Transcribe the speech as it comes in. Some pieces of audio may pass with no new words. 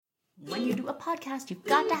When you do a podcast, you've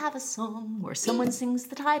got to have a song where someone sings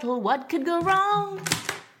the title. What could go wrong?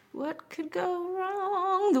 What could go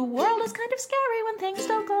wrong? The world is kind of scary when things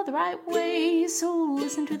don't go the right way. So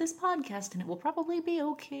listen to this podcast and it will probably be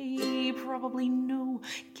okay. Probably no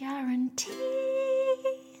guarantees.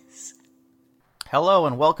 Hello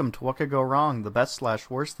and welcome to What Could Go Wrong, the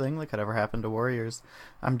best/worst thing that could ever happen to Warriors.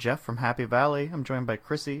 I'm Jeff from Happy Valley. I'm joined by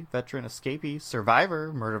Chrissy, veteran escapee,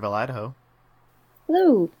 survivor, Murderville, Idaho.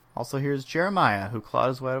 Hello. Also here's Jeremiah, who clawed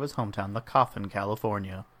his way out of his hometown, The Coffin,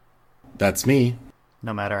 California. That's me.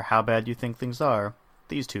 No matter how bad you think things are,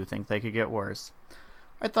 these two think they could get worse.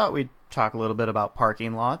 I thought we'd talk a little bit about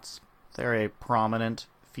parking lots. They're a prominent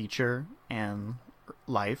feature in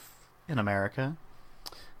life in America.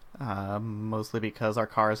 Mostly because our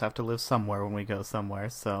cars have to live somewhere when we go somewhere,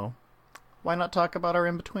 so why not talk about our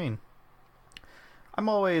in-between? I'm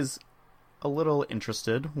always a little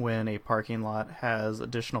interested when a parking lot has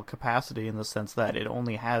additional capacity in the sense that it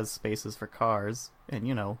only has spaces for cars and,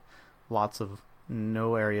 you know, lots of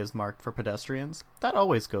no areas marked for pedestrians. That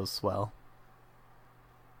always goes swell.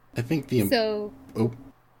 I think the... So... Oh.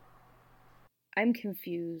 I'm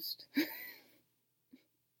confused.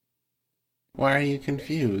 Why are you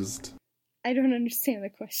confused? I don't understand the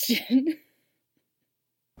question.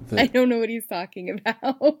 I don't know what he's talking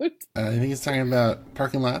about. I think he's talking about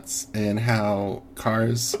parking lots and how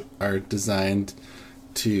cars are designed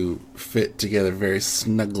to fit together very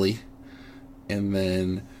snugly. And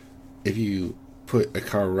then if you put a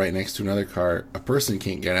car right next to another car, a person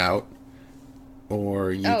can't get out.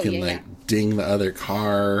 Or you can ding the other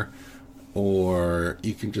car. Or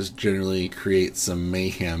you can just generally create some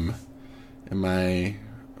mayhem. Am I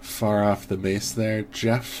far off the base there,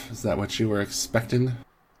 Jeff? Is that what you were expecting?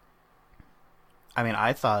 I mean,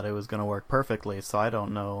 I thought it was going to work perfectly, so I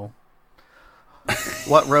don't know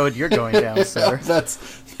what road you're going down, sir.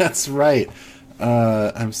 That's right.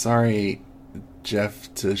 I'm sorry,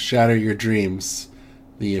 Jeff, to shatter your dreams.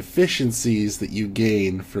 The efficiencies that you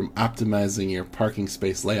gain from optimizing your parking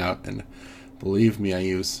space layout, and believe me, I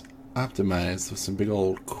use optimize with some big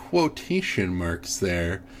old quotation marks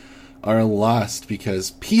there, are lost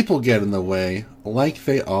because people get in the way, like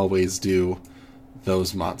they always do,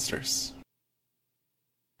 those monsters.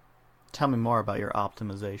 Tell me more about your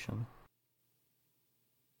optimization.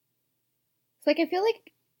 It's like, I feel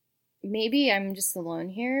like maybe I'm just alone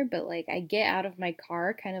here, but like I get out of my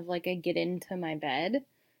car kind of like I get into my bed.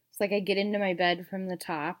 It's like I get into my bed from the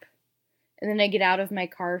top, and then I get out of my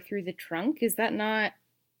car through the trunk. Is that not...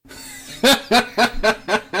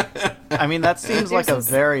 I mean, that seems like a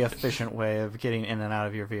very efficient way of getting in and out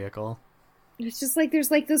of your vehicle. It's just like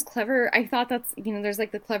there's like those clever... I thought that's, you know, there's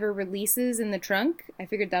like the clever releases in the trunk. I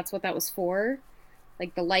figured that's what that was for.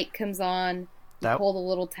 Like the light comes on, you pull the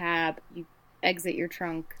little tab, you exit your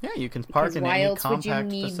trunk. Yeah, you can park in any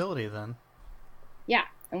compact facility then. Yeah,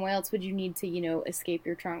 and why else would you need to, you know, escape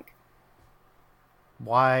your trunk?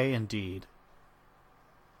 Why, indeed.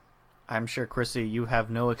 I'm sure, Chrissy, you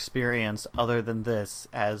have no experience other than this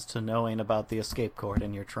as to knowing about the escape cord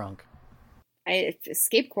in your trunk.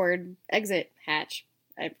 Escape cord, exit hatch.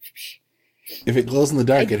 If it glows in the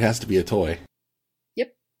dark, it has to be a toy.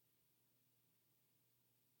 Yep.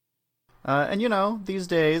 And you know, these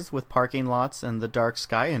days, with parking lots and the Dark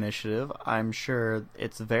Sky Initiative, I'm sure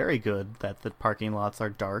it's very good that the parking lots are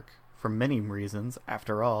dark for many reasons.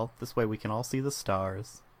 After all, this way we can all see the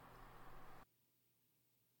stars.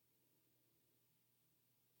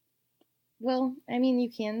 Well, I mean, you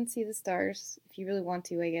can see the stars if you really want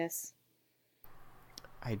to, I guess.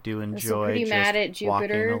 I do enjoy just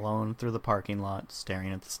walking alone through the parking lot,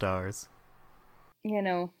 staring at the stars. You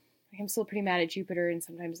know, I'm still pretty mad at Jupiter, and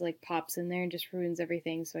sometimes like pops in there and just ruins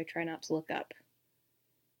everything, so I try not to look up.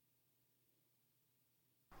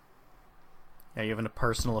 Yeah, you having a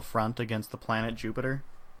personal affront against the planet Jupiter?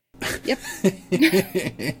 Yep.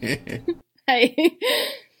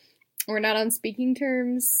 We're not on speaking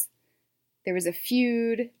terms. There was a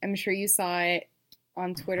feud. I'm sure you saw it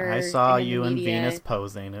on Twitter. I saw you and Venus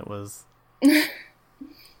posing. It was...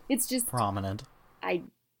 It's just... prominent.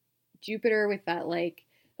 Jupiter with that, like,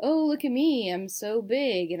 oh, look at me, I'm so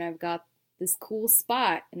big, and I've got this cool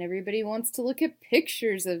spot, and everybody wants to look at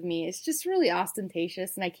pictures of me. It's just really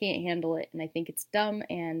ostentatious, and I can't handle it, and I think it's dumb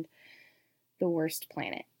and the worst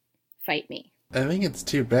planet. Fight me. I think it's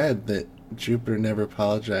too bad that Jupiter never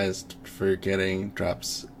apologized for getting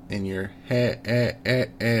drops in your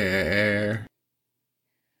hair.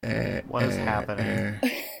 What is happening?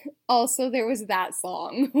 Also, there was that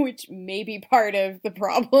song, which may be part of the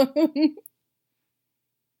problem.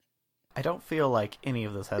 I don't feel like any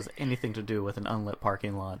of this has anything to do with an unlit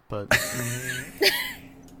parking lot, but...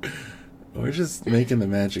 We're just making the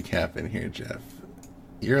magic happen here, Jeff.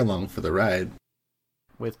 You're along for the ride.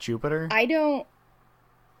 With Jupiter? I don't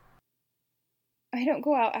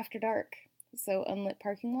go out after dark. So unlit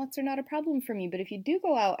parking lots are not a problem for me. But if you do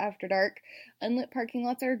go out after dark, unlit parking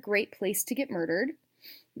lots are a great place to get murdered.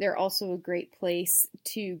 They're also a great place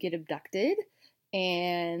to get abducted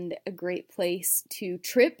and a great place to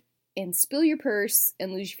trip and spill your purse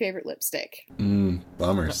and lose your favorite lipstick.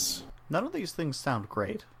 Bummers. None of these things sound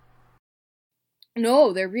great.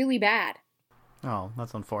 No, they're really bad. Oh,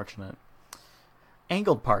 that's unfortunate.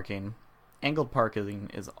 Angled parking. Angled parking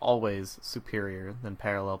is always superior than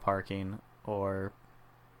parallel parking or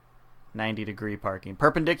 90-degree parking.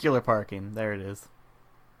 Perpendicular parking. There it is.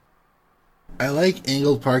 I like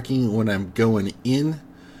angled parking when I'm going in,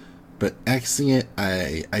 but Xing it,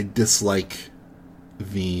 I dislike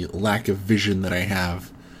the lack of vision that I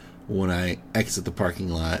have when I exit the parking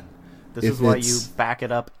lot. This is why you back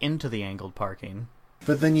it up into the angled parking.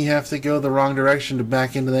 But then you have to go the wrong direction to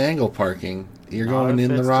back into the angled parking. You're going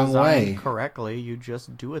in the wrong way. Correctly, you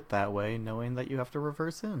just do it that way, knowing that you have to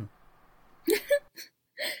reverse in.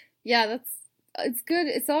 Yeah, it's good.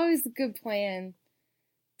 It's always a good plan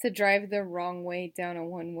to drive the wrong way down a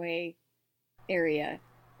one-way area.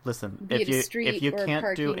 Listen, Be it a street if you or a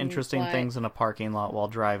can't do parking interesting lot. things in a parking lot while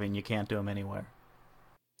driving, you can't do them anywhere.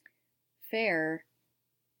 Fair.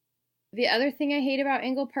 The other thing I hate about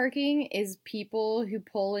angled parking is people who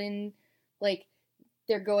pull in, like,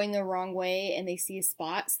 they're going the wrong way and they see a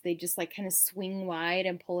spot, so they just, like, kind of swing wide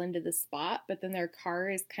and pull into the spot, but then their car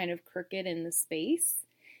is kind of crooked in the space.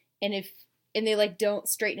 And they, like, don't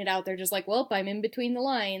straighten it out. They're just like, well, I'm in between the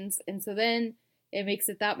lines. And so then it makes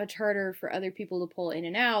it that much harder for other people to pull in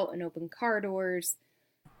and out and open car doors.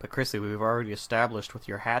 But Chrissy, we've already established with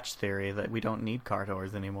your hatch theory that we don't need car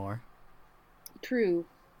doors anymore. True.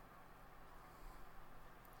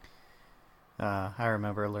 I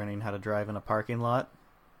remember learning how to drive in a parking lot.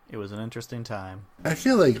 It was an interesting time. I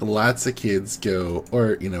feel like lots of kids go,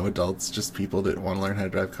 or, adults, just people that want to learn how to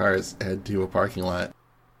drive cars, head to a parking lot.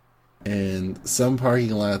 And some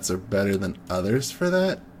parking lots are better than others for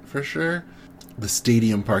that, for sure. The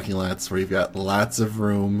stadium parking lots where you've got lots of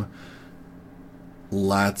room,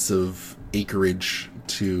 lots of acreage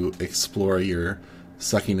to explore your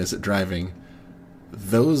suckiness at driving.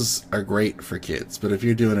 Those are great for kids, but if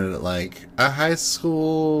you're doing it at like a high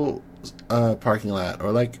school parking lot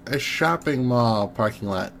or like a shopping mall parking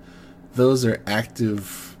lot, those are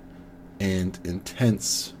active and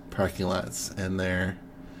intense parking lots, and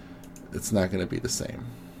it's not going to be the same.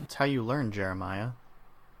 It's how you learn, Jeremiah.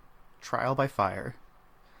 Trial by fire.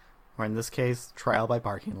 Or in this case, trial by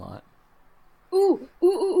parking lot.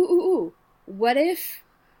 Ooh. What if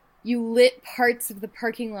you lit parts of the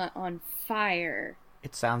parking lot on fire?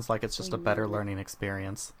 It sounds like it's just a better learning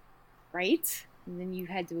experience. Right? And then you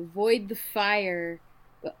had to avoid the fire,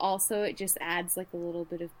 but also it just adds like a little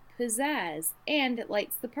bit of pizzazz. And it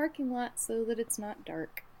lights the parking lot so that it's not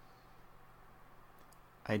dark.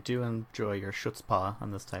 I do enjoy your chutzpah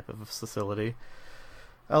on this type of facility.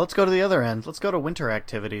 Let's go to the other end. Let's go to winter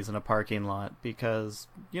activities in a parking lot because,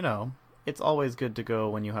 it's always good to go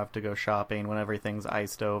when you have to go shopping, when everything's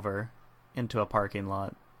iced over, into a parking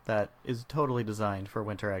lot that is totally designed for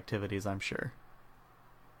winter activities, I'm sure.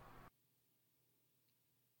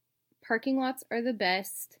 Parking lots are the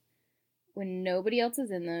best when nobody else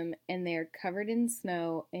is in them and they're covered in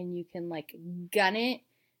snow and you can like gun it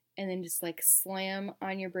and then just like slam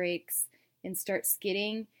on your brakes and start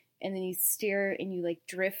skidding, and then you steer and you like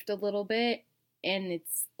drift a little bit, and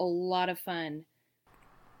it's a lot of fun.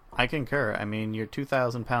 I concur. I mean, your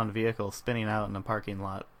 2,000-pound vehicle spinning out in a parking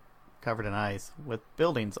lot covered in ice with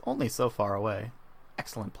buildings only so far away.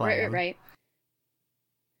 Excellent plan. Right.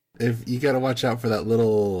 If you got to watch out for those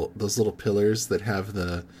little pillars that have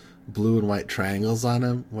the blue and white triangles on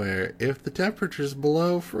them, where if the temperature's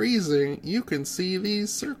below freezing, you can see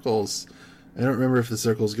these circles. I don't remember if the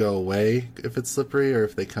circles go away if it's slippery or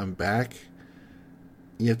if they come back.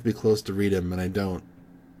 You have to be close to read them, and I don't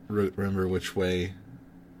remember which way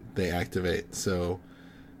they activate. So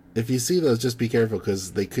if you see those, just be careful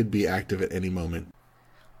because they could be active at any moment.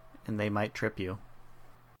 And they might trip you.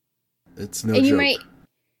 It's no and joke. You might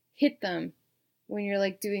hit them when you're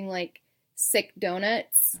like doing like sick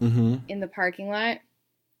donuts in the parking lot,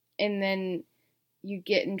 and then you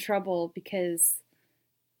get in trouble because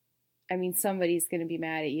somebody's going to be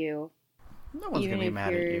mad at you. No one's going to be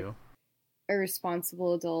mad at you. A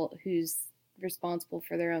responsible adult who's responsible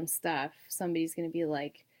for their own stuff. Somebody's going to be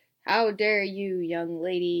like, how dare you, young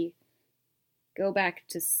lady, go back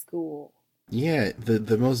to school. Yeah,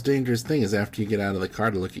 the most dangerous thing is after you get out of the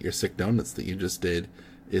car to look at your sick donuts that you just did,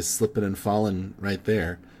 is slipping and falling right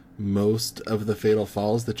there. Most of the fatal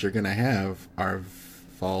falls that you're going to have are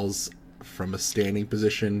falls from a standing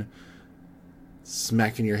position,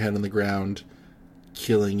 smacking your head on the ground,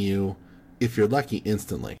 killing you, if you're lucky,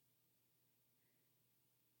 instantly.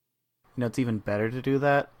 You know, it's even better to do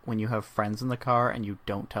that when you have friends in the car and you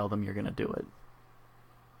don't tell them you're going to do it.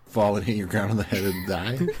 Fall and hit your ground on the head and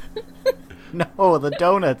die? No, the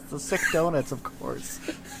donuts. The sick donuts, of course.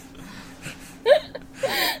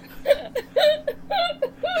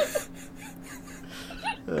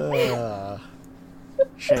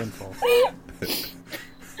 Shameful.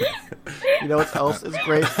 You know what else is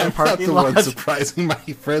great for I'm parking not the one lots? surprising my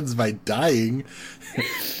friends by dying.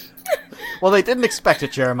 Well, they didn't expect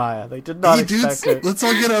it, Jeremiah. They did not Hey, expect dudes, it. let's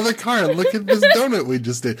all get out of the car and look at this donut we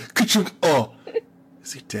just did. Ka-chunk. Oh,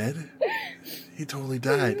 is he dead? He totally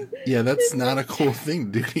died. Yeah, that's not a cool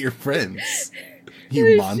thing to do to your friends. You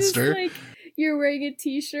It's monster. just like you're wearing a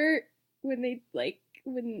t-shirt when they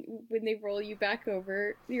when they roll you back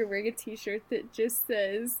over, you're wearing a t-shirt that just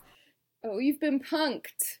says, "Oh, you've been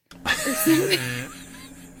punked," or something.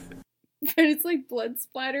 But it's like blood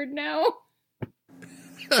splattered now.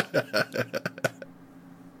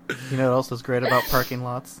 You know what else is great about parking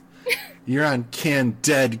lots? You're on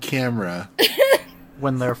dead camera.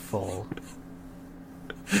 When they're full.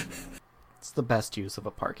 It's the best use of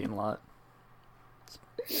a parking lot.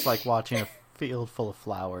 It's like watching a field full of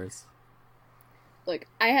flowers. Look,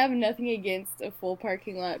 I have nothing against a full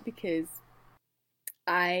parking lot because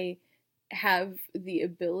I have the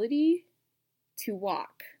ability to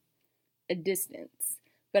walk a distance,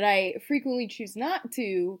 but I frequently choose not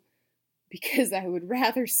to because I would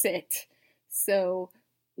rather sit. So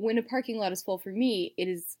when a parking lot is full for me, it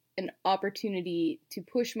is an opportunity to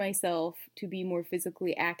push myself to be more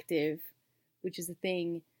physically active, which is a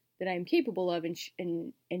thing that I'm capable of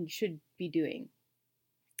and should be doing.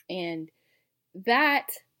 And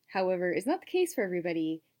that, however, is not the case for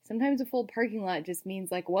everybody. Sometimes a full parking lot just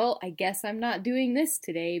means like, well, I guess I'm not doing this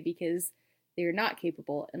today because they're not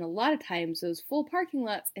capable. And a lot of times those full parking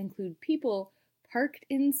lots include people parked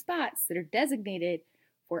in spots that are designated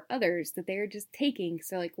for others that they're just taking.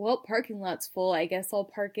 So like, well, parking lot's full. I guess I'll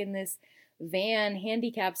park in this van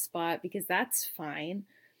handicap spot because that's fine.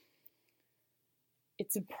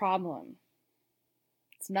 It's a problem.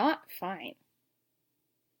 It's not fine.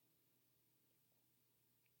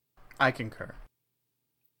 I concur.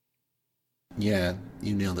 Yeah,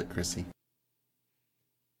 you nailed it, Chrissy.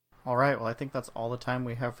 Alright, well, I think that's all the time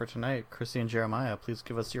we have for tonight. Chrissy and Jeremiah, please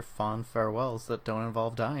give us your fond farewells that don't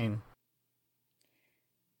involve dying.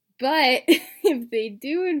 But if they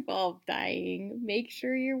do involve dying, make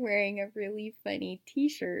sure you're wearing a really funny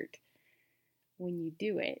t-shirt when you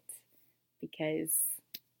do it. Because,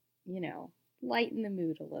 lighten the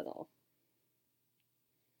mood a little.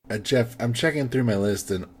 Jeff, I'm checking through my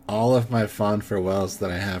list, and all of my fond farewells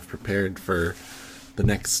that I have prepared for the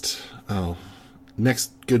next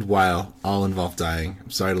good while all involve dying.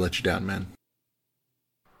 I'm sorry to let you down, man.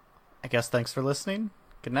 I guess thanks for listening.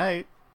 Good night.